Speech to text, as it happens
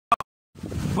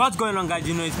What's going on, guys?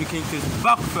 You know it's me, kingtres,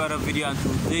 back for another video, and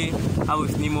today I'm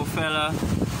with nemofella.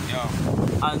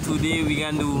 Yeah. And today we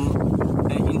can do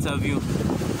an interview.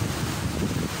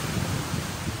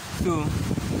 So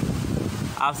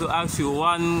I have to ask you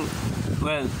one.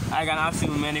 Well, I can ask you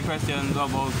many questions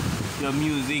about your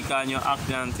music and your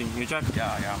acting and thing. You check?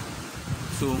 Yeah.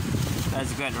 So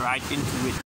let's get right into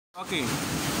it. Okay.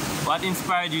 What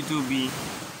inspired you to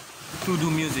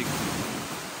do music?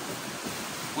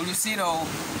 Well, you see though,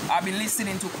 I've been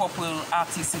listening to a couple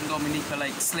artists in Dominica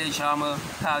like Sledgehammer,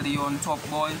 Caldion, Top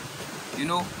Boy. You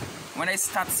know, when I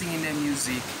start singing their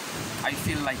music, I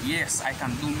feel like yes, I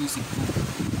can do music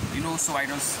too. You know, so I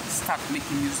just start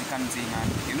making music and thing,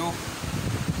 and you know.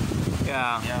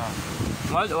 Yeah. Yeah.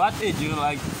 What age you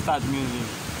like start music?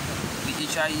 The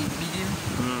age I begin.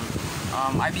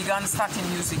 I began starting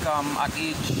music at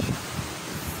age,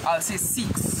 I'll say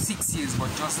six years, but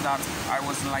just that I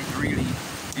wasn't like really,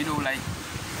 you know, like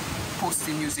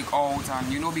posting music out,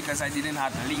 and you know, because I didn't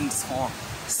have links for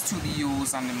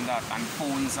studios and that and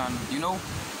phones, and you know,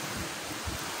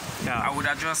 Yeah. I would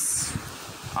have just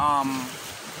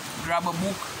grab a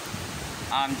book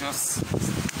and just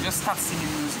start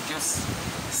singing music, just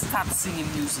start singing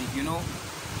music, you know.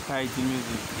 Writing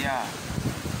music. Yeah.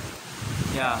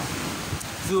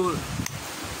 So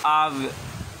I have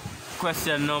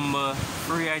question number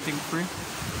 3, I think 3.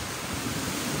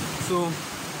 So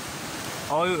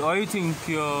how you think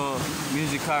your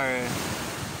music career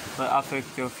will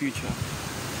affect your future?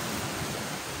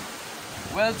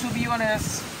 Well, to be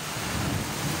honest,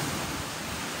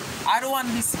 I don't want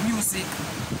this music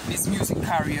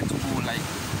career to go like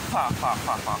far,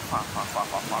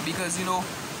 because you know,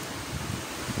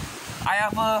 I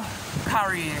have a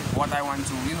career what I want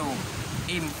to, you know,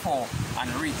 aim for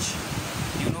and reach.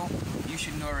 You know, you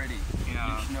should know already.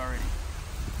 Yeah. You should know already.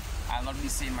 I'll not be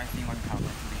saying my thing on camera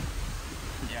today.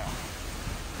 Yeah.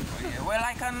 But yeah. Well,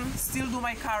 I can still do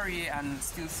my career and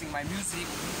still sing my music,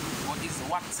 but it's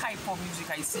what type of music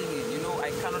I sing in. You know,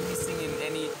 I cannot be singing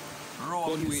any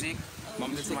raw music.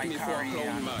 It's my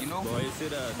career, you know. So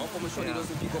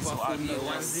I'll be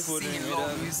just singing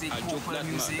love music, couple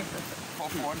music for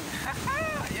fun.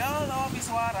 Your love is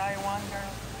what I want,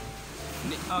 girl.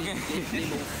 Okay.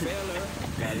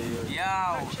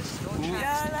 Yo,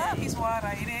 your love is what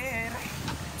I need.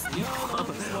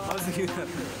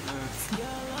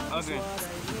 Okay.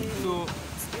 So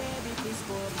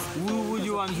who would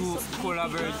you want to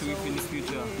collaborate with in the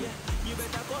future?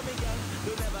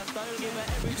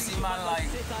 You see man like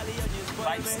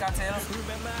Vibes Cartel,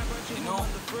 you know,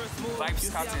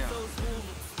 Vibes Cartel,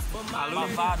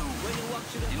 Bavado,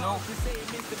 you know,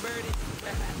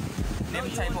 them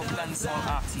type of dancehall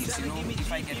artists, you know.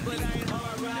 If I get linked with the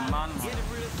man,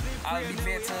 I'll be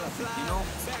better, you know.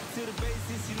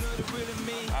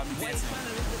 I'll be better.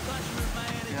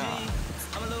 Yeah.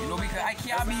 You know, because I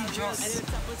can't be just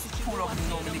pull up in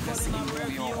Dominica singing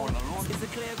Booyah all alone,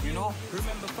 you know.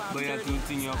 But you have to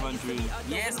sing your country.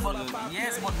 Yes,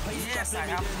 I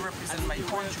have to represent my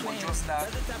country, but just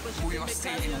that Booyah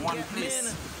stay in one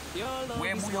place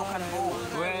where Booyah can go.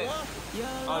 Where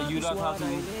you don't have to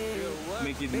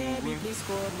make it move.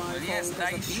 Well, yes,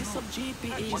 that is true.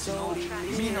 But you know,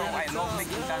 me now, I love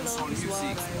making dancehall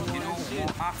music, you know,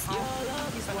 more Afro.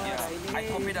 Yeah, I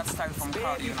copy that style from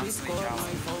Caldion and Sledgehammer.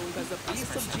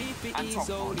 And Top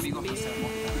Boy, big up yourself.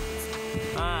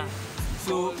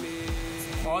 So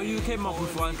how you came up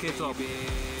with 1K Top?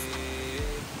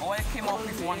 I came up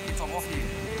with 1K Top, okay.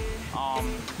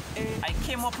 I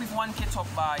came up with 1K Top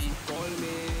by,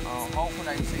 how could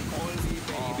I say?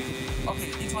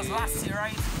 Okay, it was last year,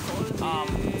 right?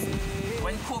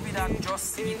 When COVID had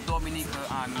just hit Dominica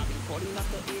and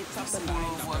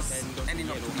school was ending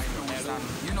up to be closed, and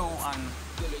you know, and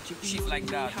shit like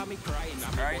that,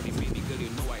 right?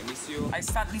 I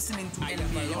started listening to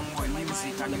NBA Youngboy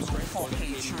music and you know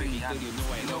 4K3 and you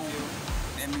know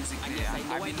their music there, and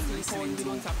I've been listening to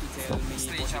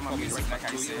Sledgehammer music, like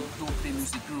I said, Dope the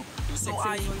music group. So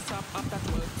I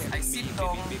sit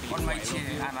down on my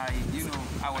chair and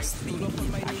I was thinking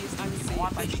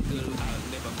what I should do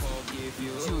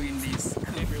during this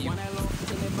curfew.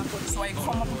 So I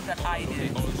come up with that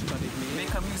idea,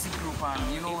 make a music group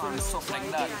and you know and stuff like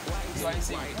that. So I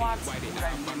say, what would I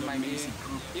name my music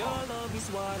group?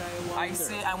 I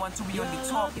say I want to be on the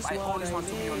top. I always want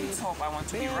to be on the top. I want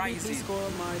to be rising.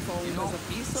 You know,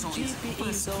 so it's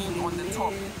first king on the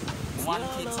top.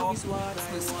 1K Top,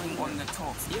 first king on the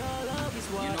top. You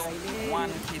know,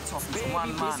 1K Top is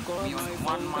one man. We on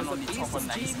one man on the top, and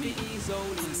that is me.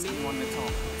 First king on the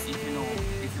top.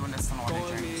 If you understand what I'm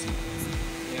trying to say.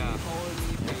 Yeah.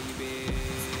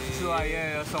 So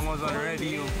yeah, your song was on the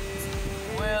radio.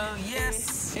 Well, yes.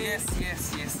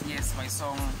 My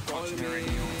song touched the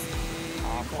radio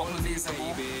a couple of days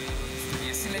ago.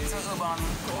 Yeah, Selector Urban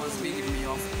was bigging me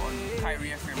up on Kyrie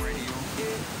FM radio.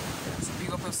 So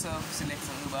big up yourself,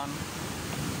 Selector Urban.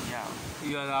 Yeah.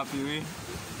 You are happy with?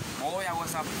 Boy, I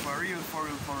was happy for real,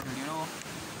 you know.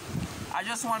 I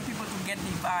just want people to get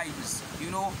the vibes,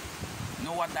 you know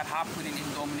what that happening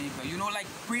in Dominica. You know, like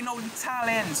bring out the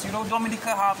talents. You know, Dominica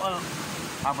have a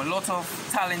lot of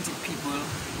talented people,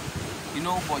 you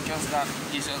know, but just that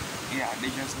they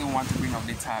just don't want to bring up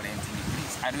the talent in the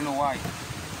place. I don't know why.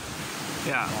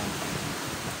 Yeah.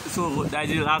 So that's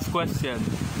the last question.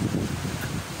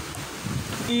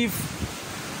 If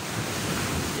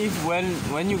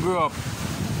when you grow up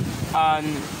and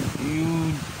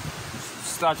you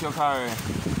start your career,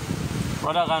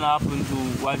 what are gonna happen to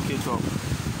 1K Top?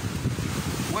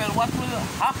 Well, what will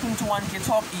happen to 1K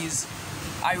Top is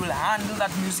I will handle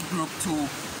that music group to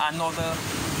another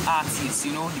artist,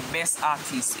 you know, the best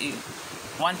artist,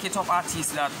 1K Top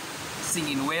artist that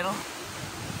singing well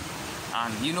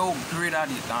and, you know, great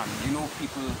at it, and, you know,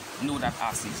 people know that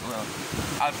artist well.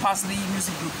 I'll pass the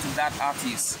music group to that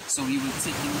artist so he will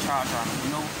take in charge and, you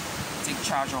know, take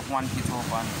charge of 1K Top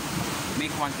and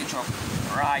make 1K Top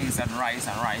rise and rise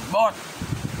and rise. But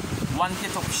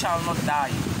 1K Top shall not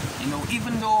die, you know,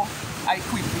 even though I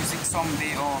quit music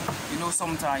someday or, you know,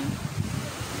 sometime,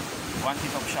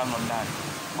 1K Top shall not die.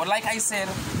 But like I said,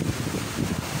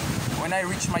 when I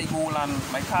reach my goal and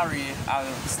my career,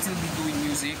 I'll still be doing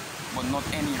music, but not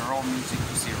any raw music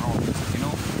to say raw music, you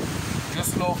know.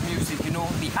 Just love music, you know,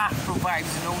 the Afro vibes,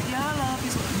 you know, yeah, love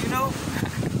is, you know.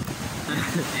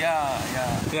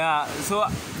 Yeah, so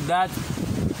that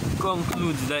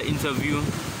concludes the interview,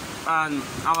 and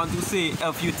I want to say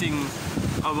a few things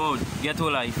about Getto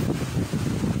Life.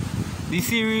 The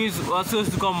series was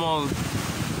supposed to come out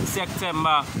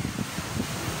September,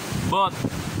 but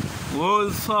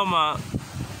whole summer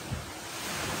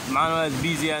man was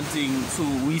busy and things, so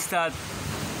we start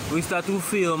to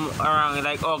film around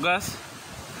like August,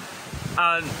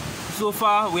 and so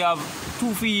far we have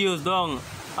 2 videos done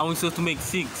and we're supposed to make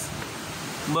 6,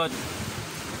 but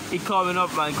it coming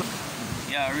up, man.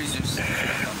 Yeah, research.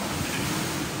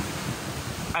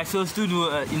 I supposed to do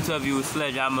an interview with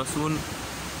Sledgehammer soon,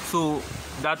 so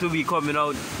that will be coming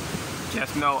out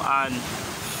just now, and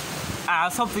I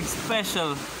have something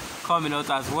special coming out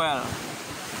as well.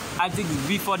 I think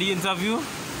before the interview,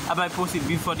 I might post it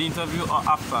before the interview or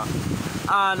after.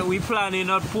 And we planning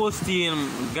on posting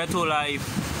Getto Life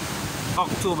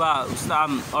October,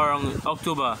 around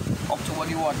October. October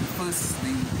the what? First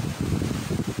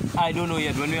the... I don't know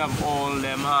yet, when we have all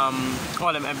them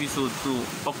episodes to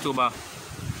October.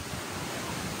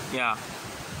 Yeah.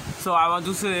 So I want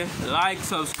to say like,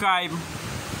 subscribe,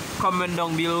 comment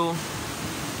down below.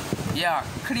 Yeah,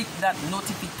 click that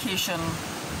notification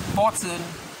button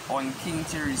on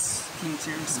kingtres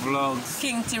vlogs.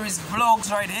 Kingtres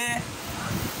vlogs right here.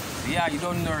 Yeah, you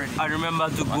don't know already. And remember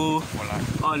to go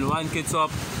on 1K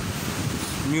Top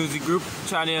music group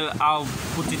channel. I'll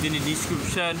put it in the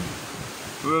description.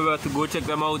 Remember to go check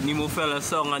them out. Nemofella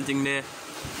song and thing there,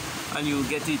 and you'll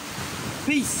get it.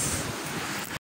 Peace.